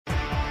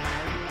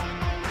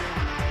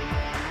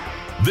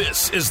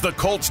This is the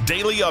Colts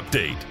Daily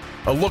Update,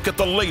 a look at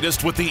the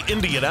latest with the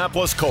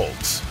Indianapolis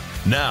Colts.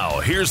 Now,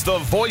 here's the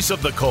voice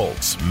of the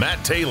Colts,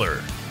 Matt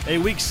Taylor. Hey,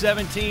 Week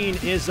 17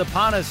 is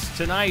upon us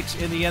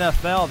tonight in the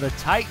NFL. The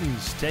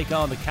Titans take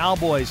on the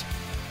Cowboys.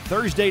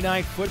 Thursday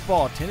night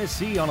football,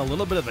 Tennessee on a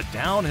little bit of a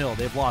downhill.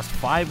 They've lost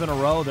 5 in a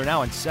row. They're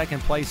now in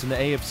second place in the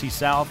AFC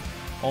South.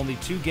 Only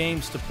 2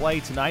 games to play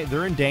tonight.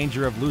 They're in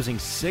danger of losing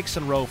 6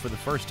 in a row for the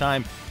first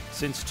time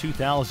since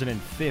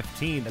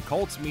 2015. The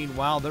Colts,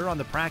 meanwhile, they're on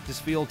the practice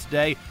field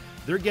today.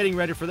 They're getting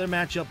ready for their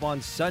matchup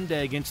on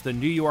Sunday against the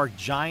New York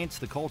Giants.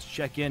 The Colts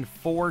check in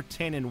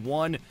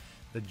 4-10-1.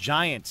 The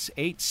Giants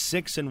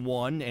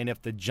 8-6-1. And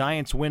if the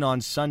Giants win on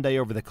Sunday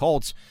over the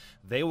Colts,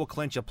 they will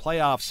clinch a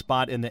playoff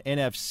spot in the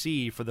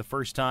NFC for the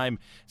first time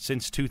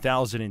since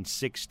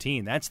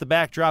 2016. That's the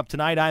backdrop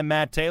tonight. I'm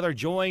Matt Taylor,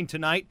 joined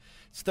tonight.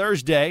 It's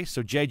Thursday,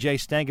 so JJ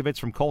Stankovitz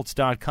from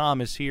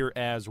Colts.com is here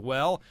as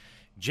well.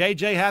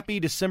 JJ, happy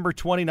December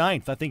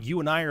 29th. I think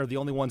you and I are the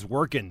only ones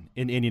working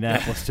in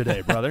Indianapolis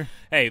today, brother.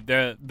 Hey,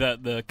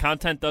 the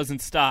content doesn't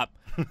stop,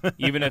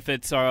 even if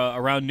it's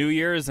around New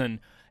Year's. And,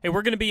 hey,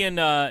 we're going to be in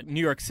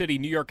New York City,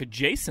 New York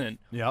adjacent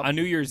on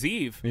New Year's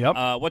Eve. Yep.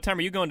 What time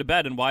are you going to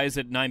bed, and why is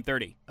it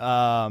 9:30?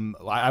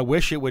 I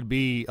wish it would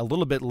be a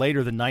little bit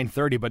later than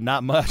 9:30, but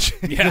not much,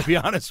 to be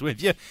honest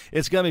with you.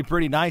 It's going to be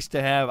pretty nice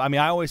to have. I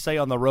mean, I always say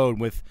on the road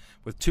with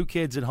 2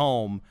 kids at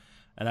home,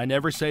 and I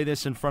never say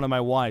this in front of my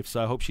wife,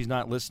 so I hope she's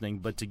not listening,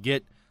 but to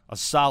get a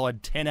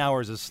solid 10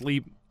 hours of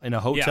sleep in a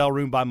hotel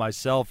room by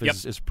myself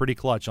is pretty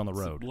clutch on the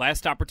road.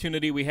 Last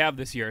opportunity we have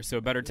this year,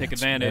 so better take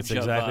advantage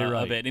that's exactly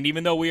right. of it. And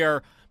even though we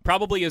are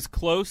probably as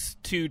close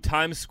to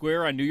Times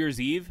Square on New Year's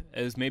Eve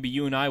as maybe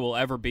you and I will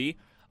ever be,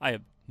 I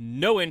have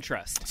no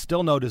interest.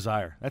 Still no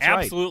desire. That's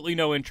Absolutely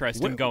no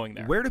interest in going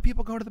there. Where do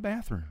people go to the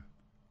bathroom?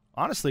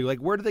 Honestly,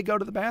 where do they go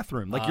to the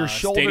bathroom? Like your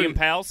shoulder. Stadium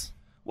Pals?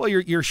 Well,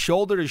 you're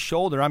shoulder to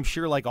shoulder. I'm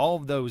sure like all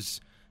of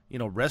those,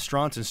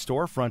 restaurants and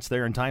storefronts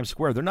there in Times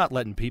Square, they're not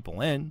letting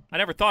people in. I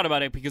never thought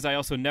about it because I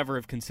also never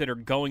have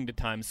considered going to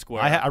Times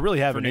Square. I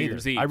really haven't for New either.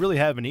 Year's Eve. I really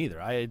haven't either.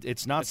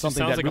 It's not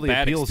something that like really a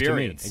bad appeals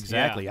experience. to me.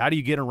 Exactly. Yeah. How do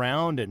you get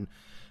around? And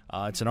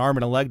it's an arm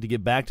and a leg to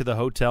get back to the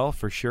hotel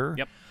for sure.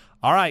 Yep.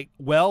 All right.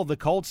 Well, the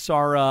Colts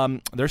are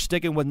they're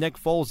sticking with Nick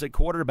Foles at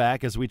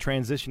quarterback as we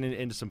transition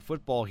into some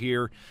football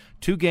here.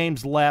 2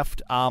 games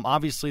left.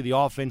 Obviously, the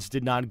offense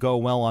did not go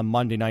well on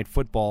Monday Night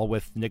Football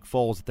with Nick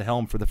Foles at the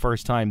helm for the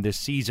first time this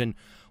season.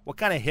 What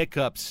kind of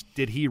hiccups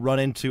did he run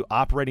into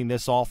operating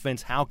this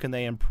offense? How can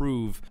they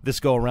improve this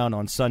go-around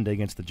on Sunday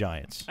against the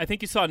Giants? I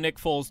think you saw Nick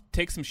Foles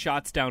take some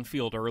shots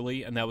downfield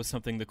early, and that was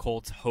something the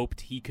Colts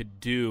hoped he could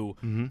do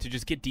to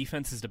just get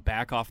defenses to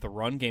back off the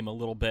run game a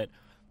little bit.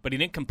 But he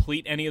didn't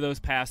complete any of those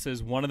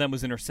passes. One of them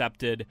was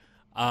intercepted.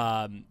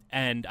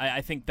 And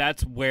I think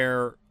that's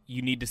where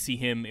you need to see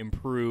him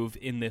improve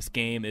in this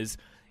game is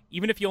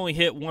even if you only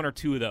hit 1 or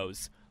 2 of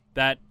those,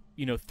 that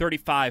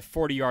 35,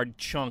 40-yard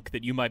chunk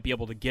that you might be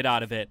able to get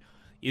out of it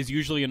is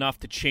usually enough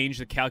to change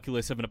the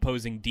calculus of an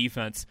opposing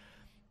defense.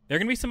 There are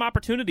going to be some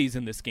opportunities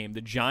in this game.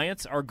 The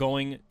Giants are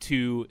going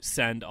to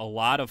send a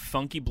lot of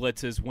funky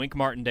blitzes. Wink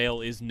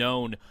Martindale is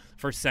known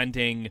for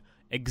sending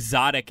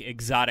exotic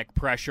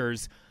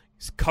pressures,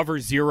 cover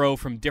 0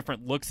 from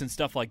different looks and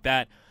stuff like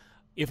that.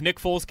 If Nick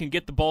Foles can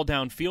get the ball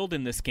downfield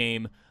in this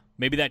game,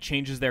 maybe that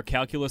changes their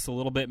calculus a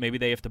little bit. Maybe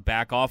they have to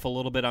back off a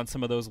little bit on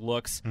some of those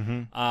looks.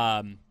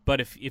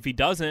 But if he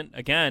doesn't,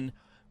 again,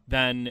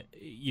 then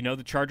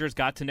the Chargers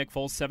got to Nick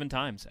Foles 7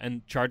 times,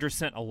 and Chargers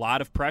sent a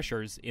lot of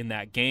pressures in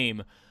that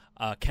game.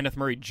 Kenneth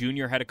Murray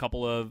Jr. had a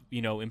couple of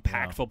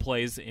impactful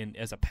plays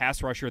as a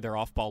pass rusher, their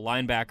off-ball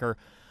linebacker.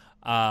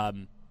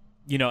 And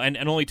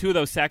only 2 of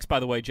those sacks, by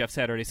the way, Jeff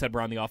Saturday said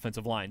were on the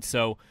offensive line.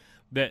 So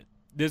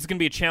this is going to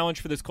be a challenge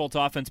for this Colts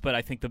offense, but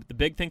I think the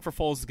big thing for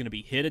Foles is going to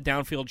be hit a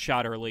downfield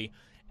shot early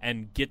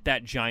and get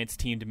that Giants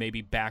team to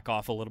maybe back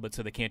off a little bit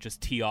so they can't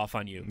just tee off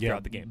on you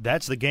throughout the game.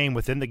 That's the game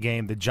within the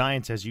game. The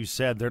Giants, as you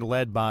said, they're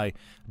led by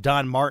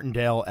Don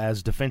Martindale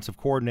as defensive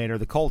coordinator.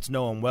 The Colts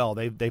know him well.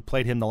 They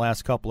played him the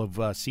last couple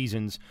of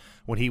seasons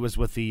when he was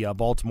with the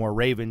Baltimore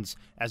Ravens.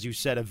 As you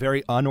said, a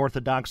very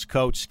unorthodox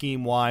coach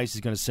scheme-wise.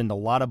 He's going to send a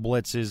lot of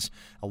blitzes,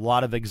 a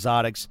lot of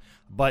exotics,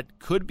 but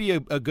could be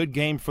a good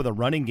game for the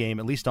running game,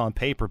 at least on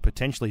paper,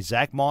 potentially.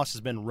 Zach Moss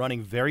has been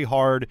running very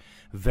hard,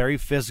 very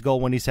physical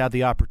when he's had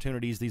the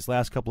opportunities these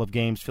last couple of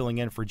games, filling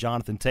in for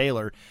Jonathan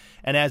Taylor.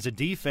 And as a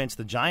defense,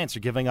 the Giants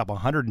are giving up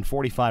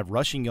 145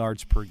 rushing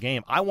yards per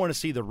game. I want to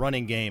see the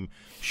running game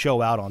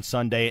show out on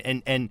Sunday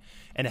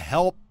and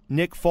help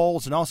Nick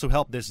Foles and also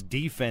help this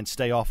defense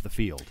stay off the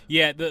field.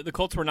 Yeah, the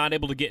Colts were not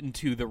able to get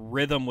into the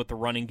rhythm with the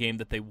running game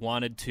that they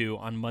wanted to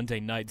on Monday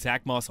night.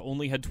 Zach Moss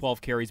only had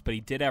 12 carries, but he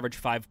did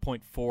average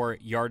 5.4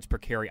 yards per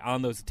carry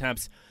on those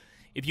attempts.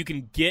 If you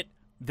can get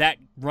that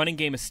running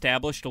game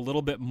established a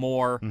little bit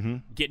more,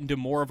 get into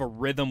more of a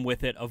rhythm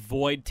with it,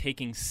 avoid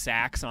taking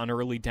sacks on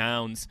early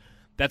downs,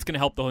 that's going to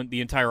help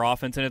the entire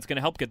offense, and it's going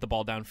to help get the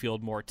ball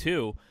downfield more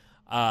too.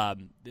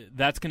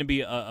 That's going to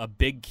be a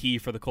big key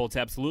for the Colts,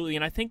 absolutely.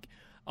 And I think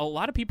a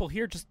lot of people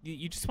here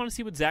you just want to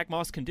see what Zach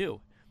Moss can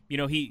do.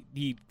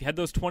 he had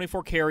those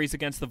 24 carries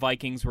against the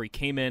Vikings where he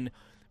came in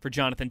for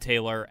Jonathan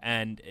Taylor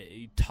and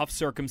tough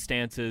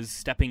circumstances,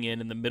 stepping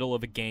in the middle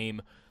of a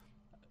game.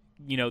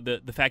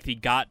 The fact that he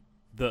got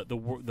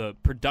the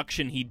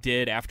production he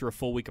did after a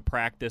full week of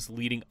practice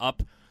leading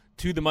up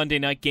to the Monday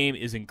night game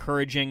is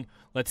encouraging.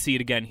 Let's see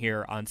it again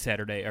here on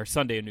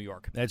Sunday in New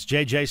York. That's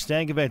J.J.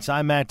 Stankovitz.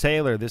 I'm Matt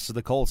Taylor. This is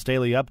the Colts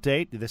Daily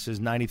Update. This is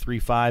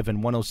 93.5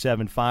 and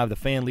 107.5. The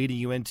Fan leading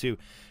you into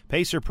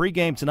Pacer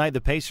pregame tonight.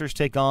 The Pacers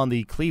take on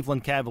the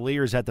Cleveland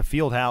Cavaliers at the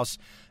Fieldhouse.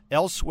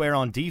 Elsewhere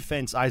on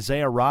defense,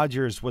 Isaiah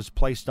Rodgers was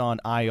placed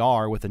on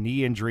IR with a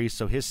knee injury,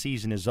 so his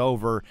season is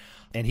over.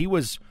 And he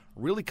was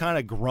really kind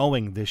of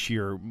growing this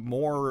year,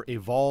 more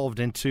evolved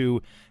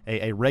into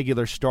a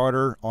regular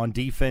starter on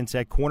defense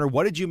at corner.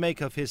 What did you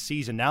make of his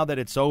season now that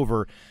it's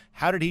over?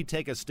 How did he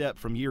take a step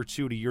from year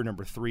 2 to year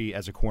number 3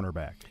 as a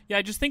cornerback? Yeah,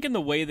 I just think in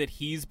the way that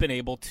he's been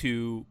able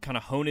to kind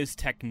of hone his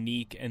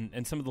technique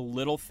and some of the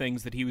little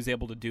things that he was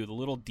able to do, the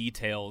little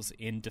details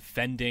in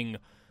defending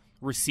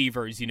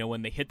receivers,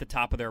 when they hit the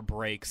top of their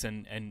breaks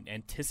and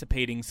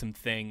anticipating some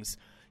things.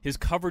 His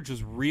coverage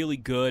was really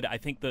good. I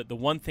think the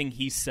one thing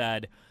he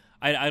said,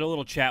 I had a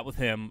little chat with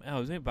him, it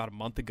was maybe about a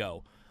month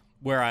ago,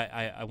 where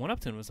I went up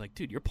to him and was like,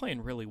 dude, you're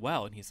playing really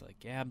well. And he's like,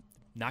 yeah, I'm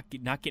not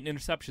getting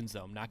interceptions,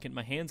 though. I'm not getting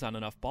my hands on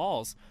enough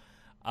balls.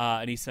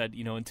 And he said,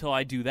 until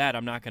I do that,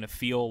 I'm not going to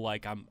feel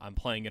like I'm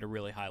playing at a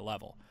really high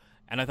level.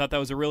 And I thought that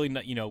was a really,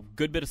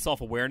 good bit of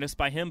self-awareness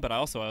by him. But I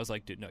was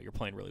like, dude, no, you're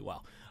playing really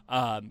well.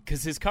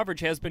 Because his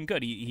coverage has been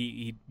good.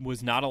 He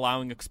was not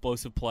allowing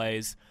explosive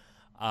plays.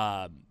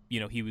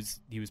 He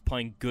was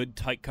playing good,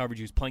 tight coverage.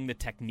 He was playing the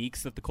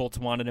techniques that the Colts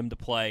wanted him to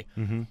play.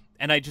 Mm-hmm.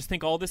 And I just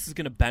think all this is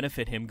going to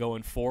benefit him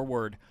going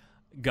forward,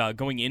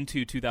 going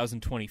into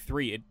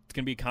 2023. It's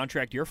going to be a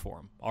contract year for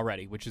him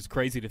already, which is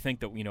crazy to think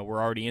that,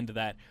 we're already into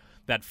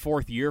that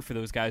fourth year for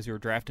those guys who were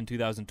drafted in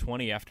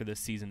 2020 after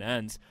this season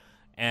ends.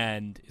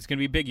 And it's going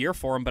to be a big year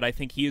for him, but I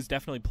think he has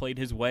definitely played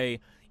his way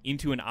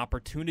into an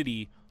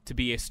opportunity to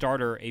be a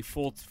starter, a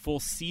full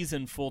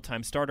season,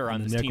 full-time starter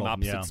on this team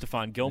opposite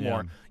Stephon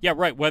Gilmore. Yeah,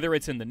 right. Whether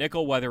it's in the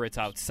nickel, whether it's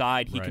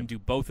outside, he can do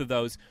both of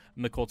those,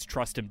 and the Colts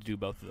trust him to do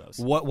both of those.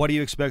 What do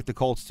you expect the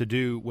Colts to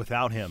do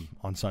without him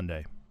on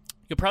Sunday?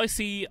 You'll probably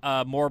see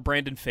more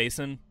Brandon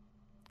Facyson.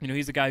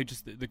 He's a guy who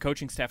the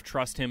coaching staff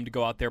trust him to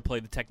go out there, play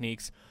the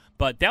techniques.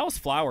 But Dallas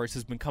Flowers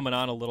has been coming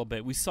on a little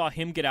bit. We saw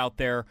him get out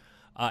there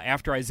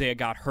after Isaiah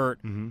got hurt.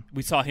 Mm-hmm.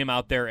 We saw him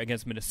out there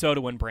against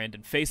Minnesota when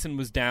Brandon Facyson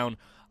was down.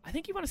 I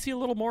think you want to see a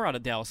little more out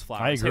of Dallas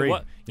Flowers. I agree.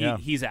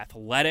 He's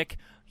athletic.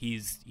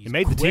 He's he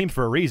made quick. The team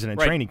for a reason in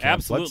training camp.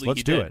 Absolutely,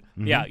 let's do it.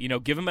 Mm-hmm. Yeah,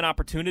 give him an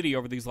opportunity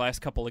over these last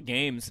couple of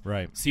games.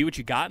 Right. See what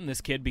you got in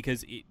this kid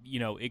because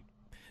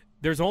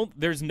there's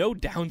no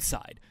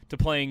downside to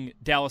playing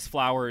Dallas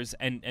Flowers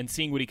and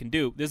seeing what he can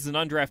do. This is an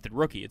undrafted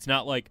rookie. It's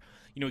not like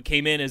he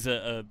came in as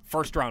a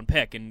first round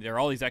pick and there are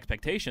all these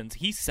expectations.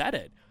 He said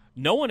it.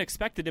 No one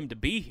expected him to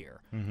be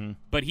here,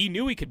 but he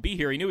knew he could be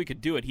here. He knew he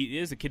could do it. He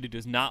is a kid who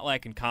does not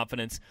lack in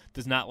confidence,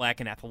 does not lack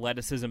in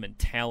athleticism and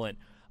talent.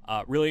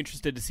 Really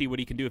interested to see what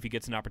he can do if he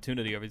gets an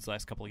opportunity over these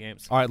last couple of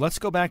games. All right, let's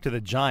go back to the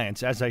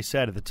Giants. As I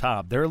said at the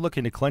top, they're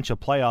looking to clinch a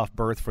playoff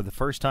berth for the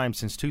first time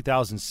since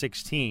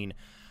 2016,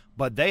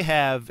 but they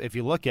have, if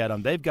you look at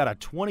them, they've got a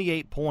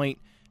 28-point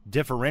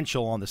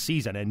differential on the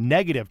season, a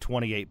negative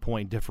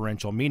 28-point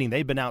differential, meaning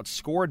they've been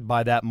outscored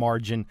by that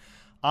margin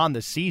on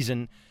the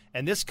season.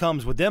 And this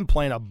comes with them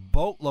playing a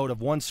boatload of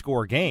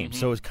one-score games.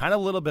 So it's kind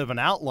of a little bit of an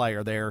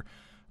outlier there.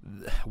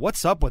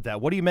 What's up with that?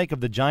 What do you make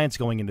of the Giants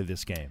going into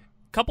this game?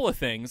 Couple of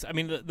things. I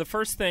mean, the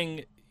first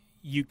thing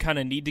you kind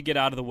of need to get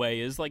out of the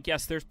way is,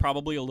 yes, there's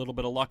probably a little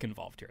bit of luck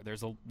involved here.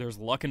 There's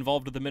luck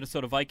involved with the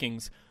Minnesota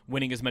Vikings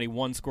winning as many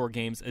one-score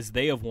games as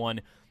they have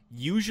won.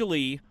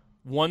 Usually,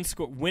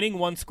 winning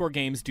one-score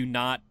games do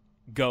not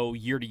go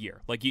year to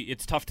year.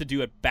 It's tough to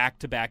do it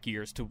back-to-back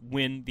years to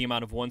win the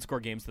amount of one-score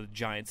games that the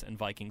Giants and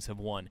Vikings have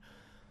won.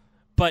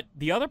 But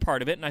the other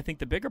part of it, and I think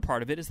the bigger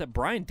part of it, is that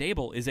Brian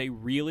Daboll is a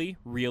really,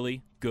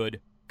 really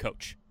good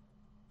coach.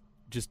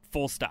 Just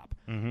full stop.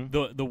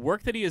 Mm-hmm. The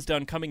work that he has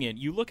done coming in,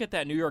 you look at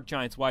that New York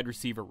Giants wide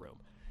receiver room,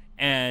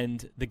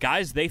 and the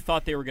guys they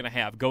thought they were going to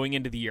have going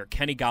into the year,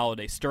 Kenny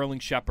Golladay, Sterling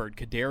Shepard,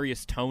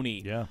 Kadarius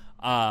Toney,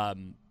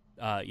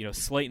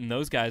 Slayton,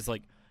 those guys,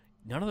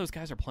 none of those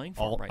guys are playing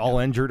for him right now. All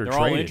injured or They're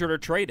traded. all injured or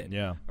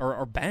traded.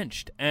 or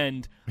benched.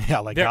 And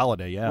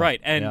Golladay, yeah.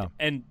 Right.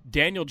 And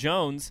Daniel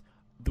Jones,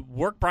 the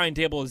work Brian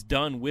Daboll has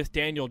done with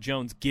Daniel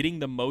Jones, getting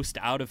the most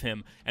out of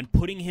him and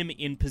putting him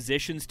in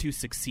positions to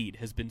succeed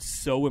has been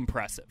so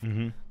impressive.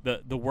 Mm-hmm.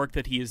 The work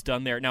that he has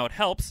done there. Now, it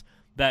helps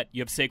that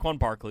you have Saquon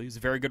Barkley, who's a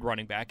very good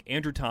running back.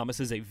 Andrew Thomas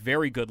is a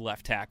very good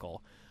left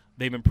tackle.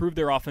 They've improved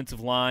their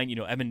offensive line.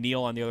 Evan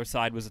Neal on the other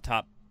side was a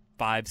top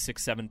 5,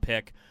 6, 7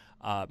 pick.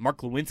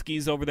 Mark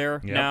Lewinsky's over there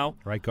now,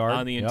 right guard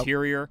on the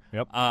interior.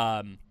 Yep.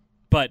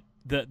 But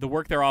the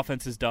work their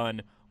offense has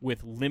done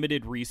with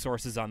limited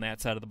resources on that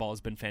side of the ball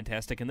has been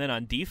fantastic. And then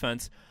on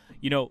defense,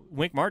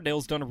 Wink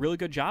Martindale's done a really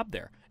good job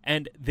there.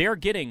 And they're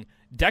getting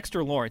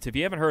Dexter Lawrence. If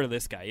you haven't heard of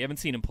this guy, you haven't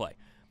seen him play.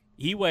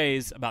 He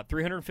weighs about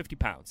 350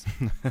 pounds,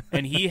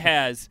 and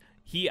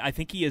I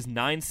think he has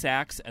 9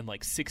 sacks and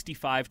like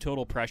 65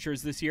 total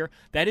pressures this year.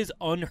 That is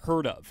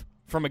unheard of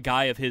from a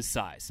guy of his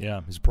size.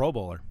 Yeah, he's a Pro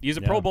Bowler. He's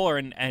a Pro Bowler,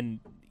 and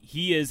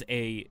he is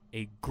a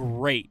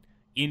great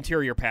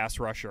interior pass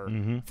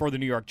rusher for the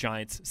New York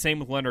Giants. Same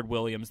with Leonard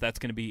Williams. That's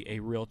going to be a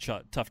real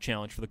tough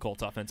challenge for the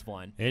Colts offensive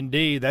line.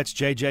 Indeed. That's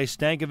J.J.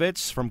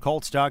 Stankovitz from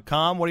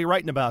Colts.com. What are you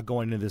writing about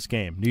going into this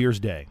game, New Year's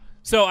Day?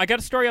 So I got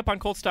a story up on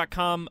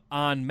Colts.com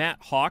on Matt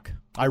Hawk.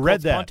 I read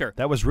Colts that. Punter.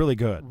 That was really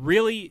good.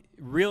 Really,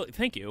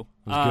 thank you.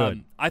 It was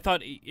good. I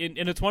thought,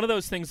 and it's one of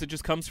those things that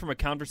just comes from a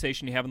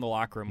conversation you have in the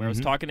locker room. Where I was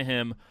talking to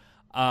him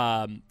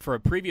for a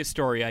previous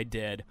story I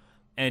did,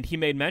 and he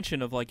made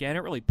mention of, like, yeah, I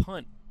didn't really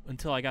punt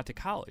until I got to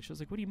college. I was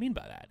like, what do you mean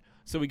by that?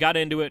 So we got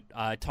into it.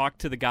 I talked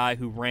to the guy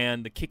who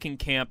ran the kicking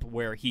camp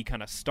where he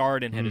kind of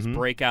starred and had his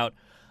breakout.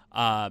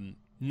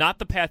 Not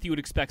the path you would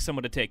expect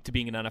someone to take to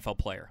being an NFL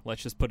player.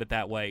 Let's just put it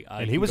that way.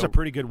 And he was a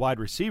pretty good wide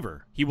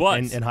receiver. He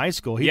was. In high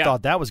school. He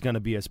thought that was going to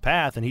be his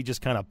path, and he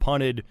just kind of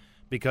punted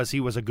because he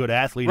was a good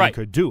athlete and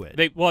could do it.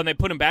 They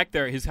put him back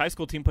there. His high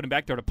school team put him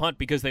back there to punt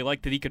because they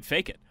liked that he could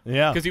fake it.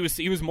 Yeah. Because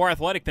he was more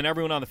athletic than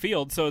everyone on the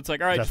field. So it's like,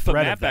 all right, just put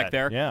Matt back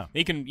there. Yeah.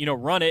 He can,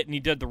 run it, and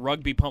he did the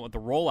rugby punt with the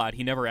rollout.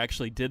 He never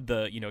actually did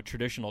the,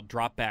 traditional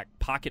drop back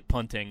pocket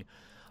punting.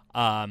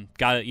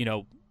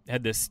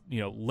 Had this,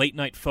 late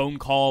night phone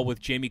call with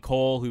Jamie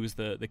Cole, who was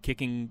the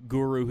kicking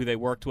guru who they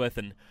worked with,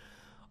 and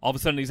all of a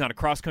sudden he's on a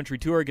cross-country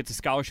tour, gets a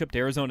scholarship to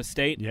Arizona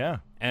State. Yeah.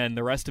 And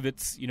the rest of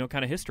it's,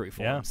 kind of history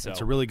for him. So. It's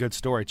a really good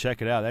story.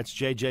 Check it out. That's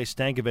J.J.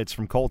 Stankovitz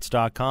from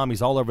Colts.com.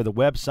 He's all over the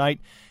website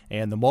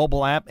and the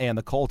mobile app and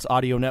the Colts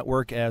audio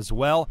network as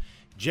well.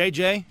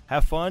 JJ,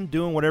 have fun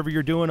doing whatever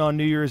you're doing on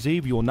New Year's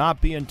Eve. You will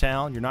not be in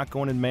town. You're not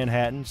going in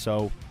Manhattan,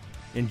 so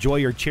enjoy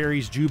your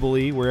Cherries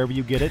Jubilee wherever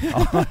you get it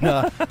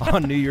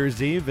on New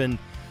Year's Eve, and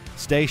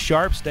stay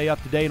sharp, stay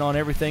up to date on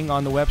everything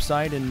on the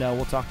website, and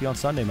we'll talk to you on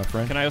Sunday, my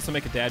friend. Can I also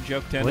make a dad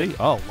joke, Tandy?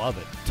 Oh, love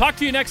it. Talk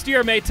to you next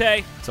year, Mate.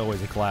 It's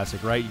always a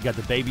classic, right? You got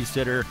the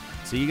babysitter.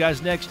 See you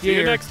guys next year. See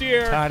you next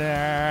year.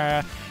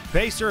 Ta-da!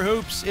 Pacer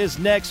Hoops is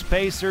next.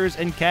 Pacers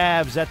and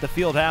Cavs at the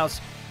Fieldhouse.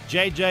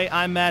 JJ,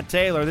 I'm Matt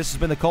Taylor. This has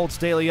been the Colts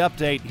Daily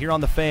Update here on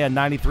the Fan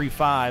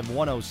 93.5,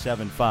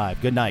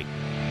 107.5. Good night.